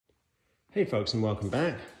Hey folks, and welcome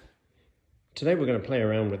back. Today we're going to play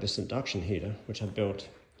around with this induction heater, which I built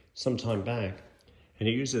some time back, and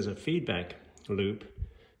it uses a feedback loop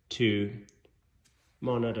to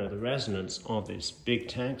monitor the resonance of this big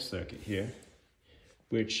tank circuit here,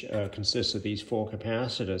 which consists of these 4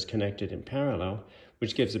 capacitors connected in parallel,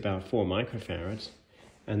 which gives about 4 microfarads,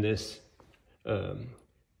 and this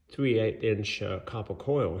 3/8-inch copper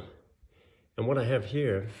coil. And what I have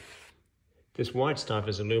here, this white stuff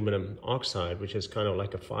is aluminum oxide, which is kind of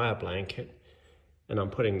like a fire blanket, and I'm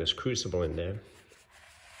putting this crucible in there.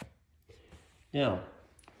 Now,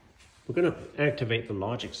 we're going to activate the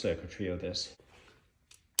logic circuitry of this.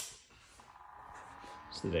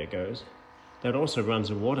 So there it goes. That also runs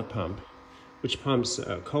a water pump, which pumps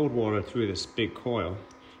cold water through this big coil.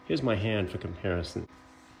 Here's my hand for comparison.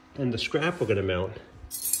 And the scrap we're going to melt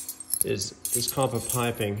is this copper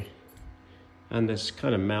piping and this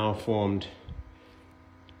kind of malformed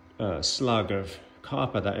slug of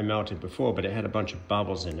copper that I melted before, but it had a bunch of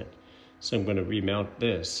bubbles in it. So I'm going to remelt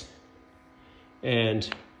this. And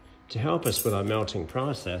to help us with our melting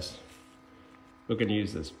process, we're going to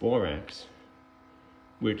use this borax,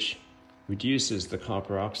 which reduces the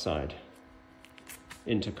copper oxide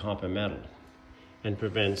into copper metal and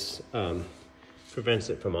prevents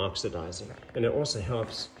it from oxidizing. And it also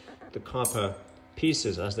helps the copper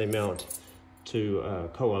pieces as they melt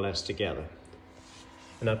to coalesce together.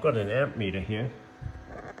 And I've got an amp meter here.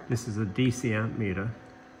 This is a DC amp meter,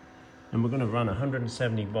 and we're going to run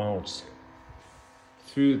 170 volts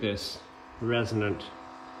through this resonant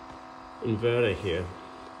inverter here,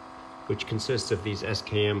 which consists of these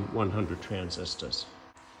SKM 100 transistors.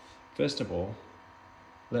 First of all,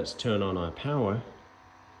 let's turn on our power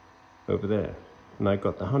over there. And I've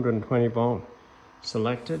got the 120 volt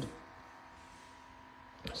selected.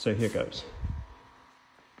 So here goes.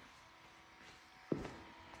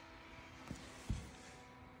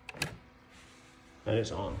 And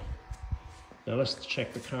it's on. Now let's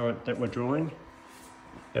check the current that we're drawing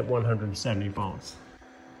at 170 volts.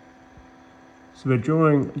 So we're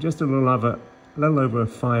drawing just a little over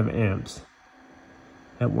 5 amps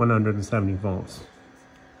at 170 volts.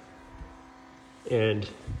 And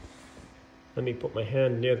let me put my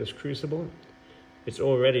hand near this crucible. It's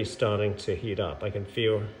already starting to heat up. I can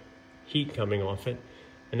feel heat coming off it.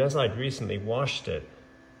 And as I'd recently washed it,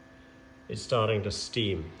 it's starting to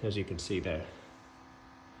steam, as you can see there.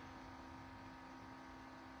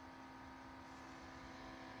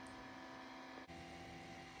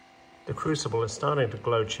 The crucible is starting to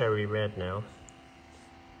glow cherry red now.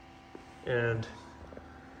 And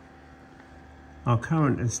our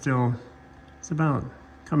current is still, it's about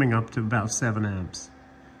coming up to about 7 amps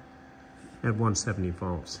at 170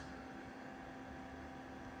 volts.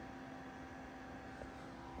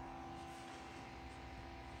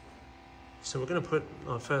 So we're going to put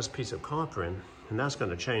our first piece of copper in, and that's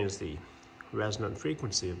going to change the resonant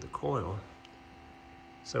frequency of the coil.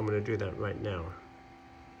 So I'm going to do that right now.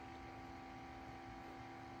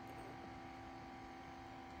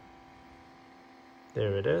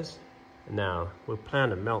 There it is. Now we'll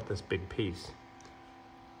plan to melt this big piece.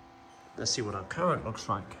 Let's see what our current looks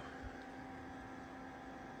like.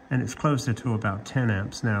 And it's closer to about 10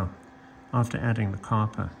 amps now after adding the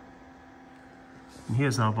copper. And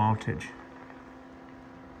here's our voltage.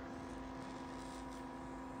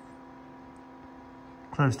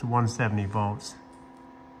 Close to 170 volts.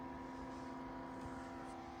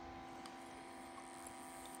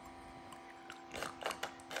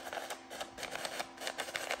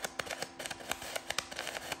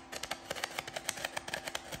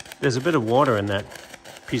 There's a bit of water in that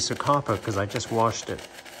piece of copper because I just washed it.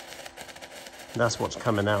 That's what's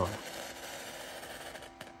coming out.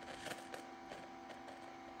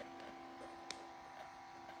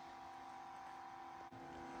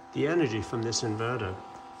 The energy from this inverter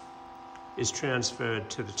is transferred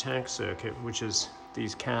to the tank circuit, which is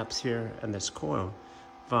these caps here and this coil,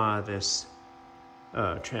 via this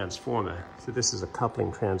transformer. So this is a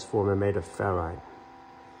coupling transformer made of ferrite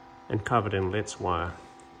and covered in Litz wire.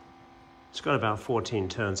 It's got about 14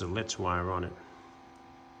 turns of Litz wire on it.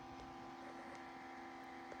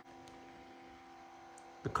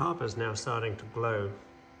 The copper is now starting to glow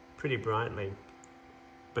pretty brightly,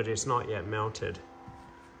 but it's not yet melted.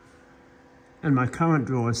 And my current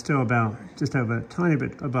draw is still about just over a tiny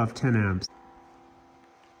bit above 10 amps.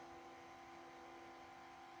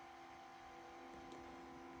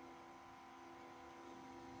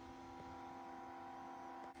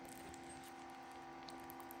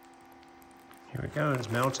 Here we go, it's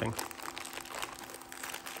melting.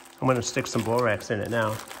 I'm going to stick some borax in it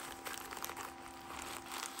now.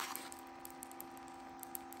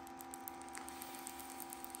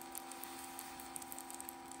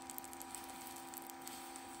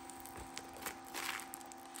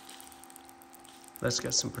 Let's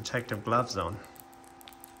get some protective gloves on.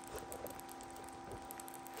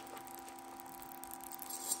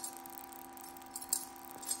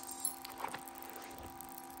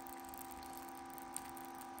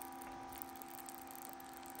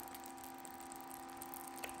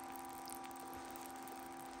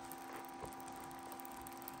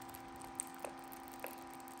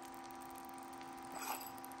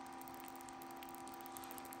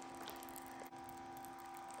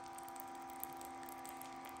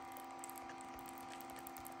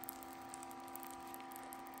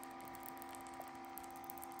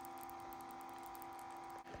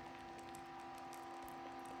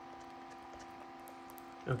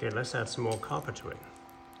 Okay, let's add some more copper to it.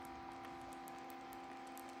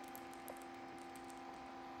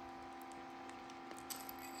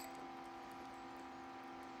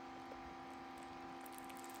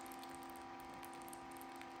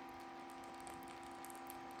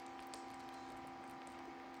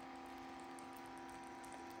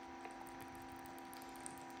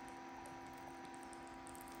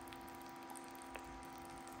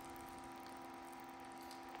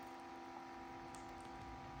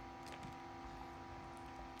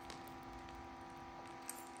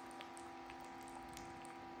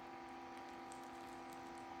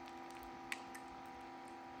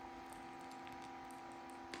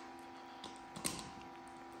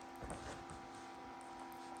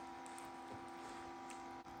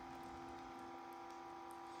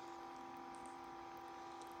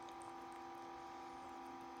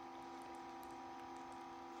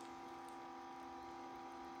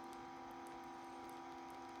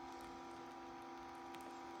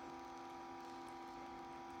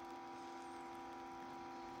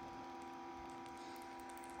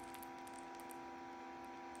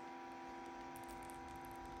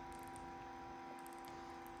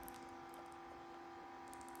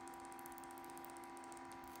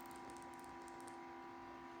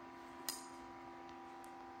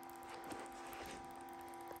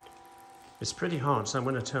 It's pretty hot, so I'm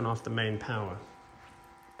going to turn off the main power.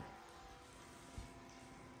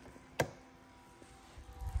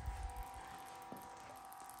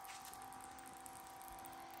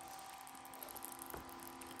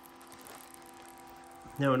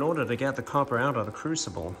 Now, in order to get the copper out of the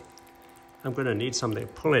crucible, I'm going to need something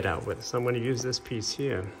to pull it out with. So I'm going to use this piece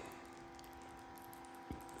here.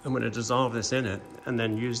 I'm going to dissolve this in it and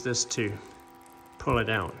then use this to pull it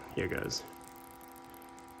out. Here goes.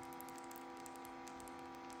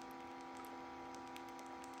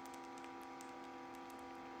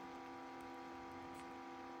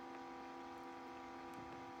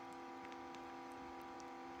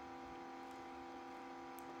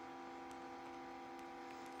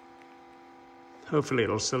 Hopefully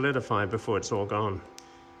it'll solidify before it's all gone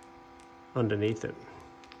underneath it.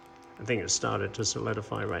 I think it's started to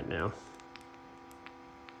solidify right now.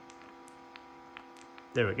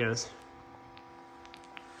 There it goes.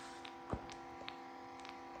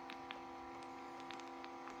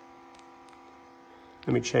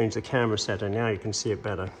 Let me change the camera setter, now you can see it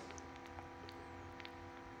better.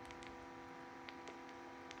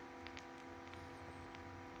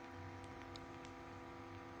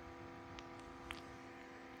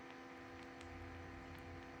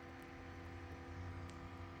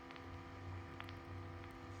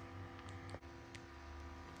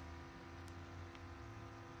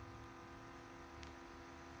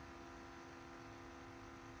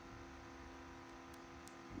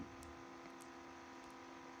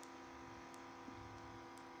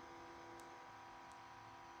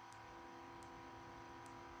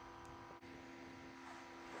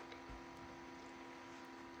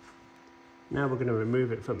 Now we're going to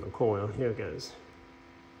remove it from the coil. Here it goes.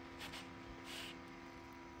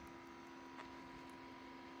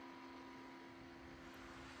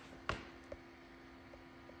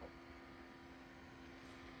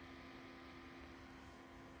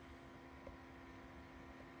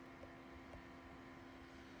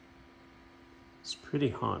 It's pretty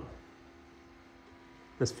hot.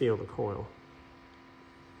 Let's feel the coil.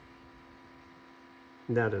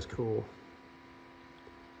 That is cool.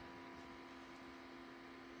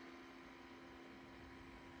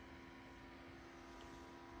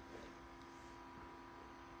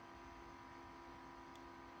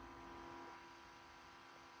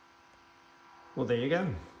 Well, there you go.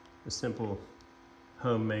 A simple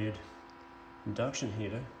homemade induction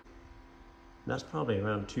heater. That's probably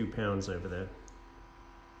around 2 pounds over there.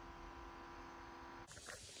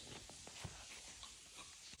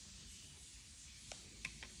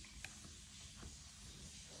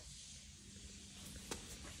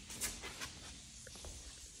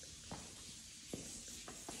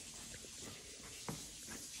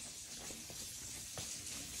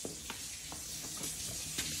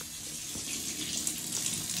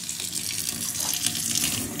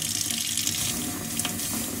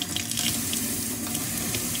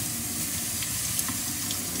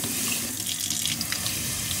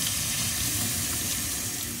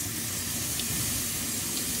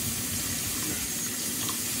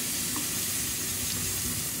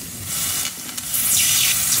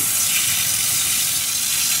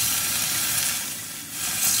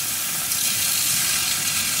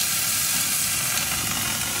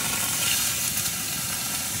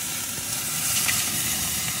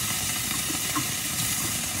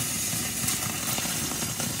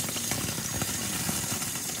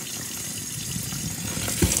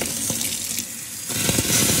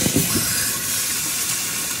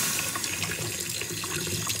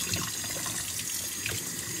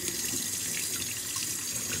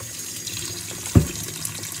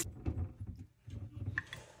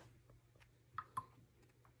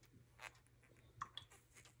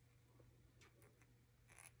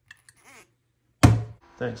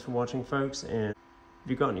 Thanks for watching, folks, and if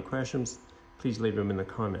you've got any questions, please leave them in the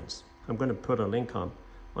comments. I'm going to put a link on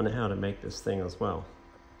how to make this thing as well.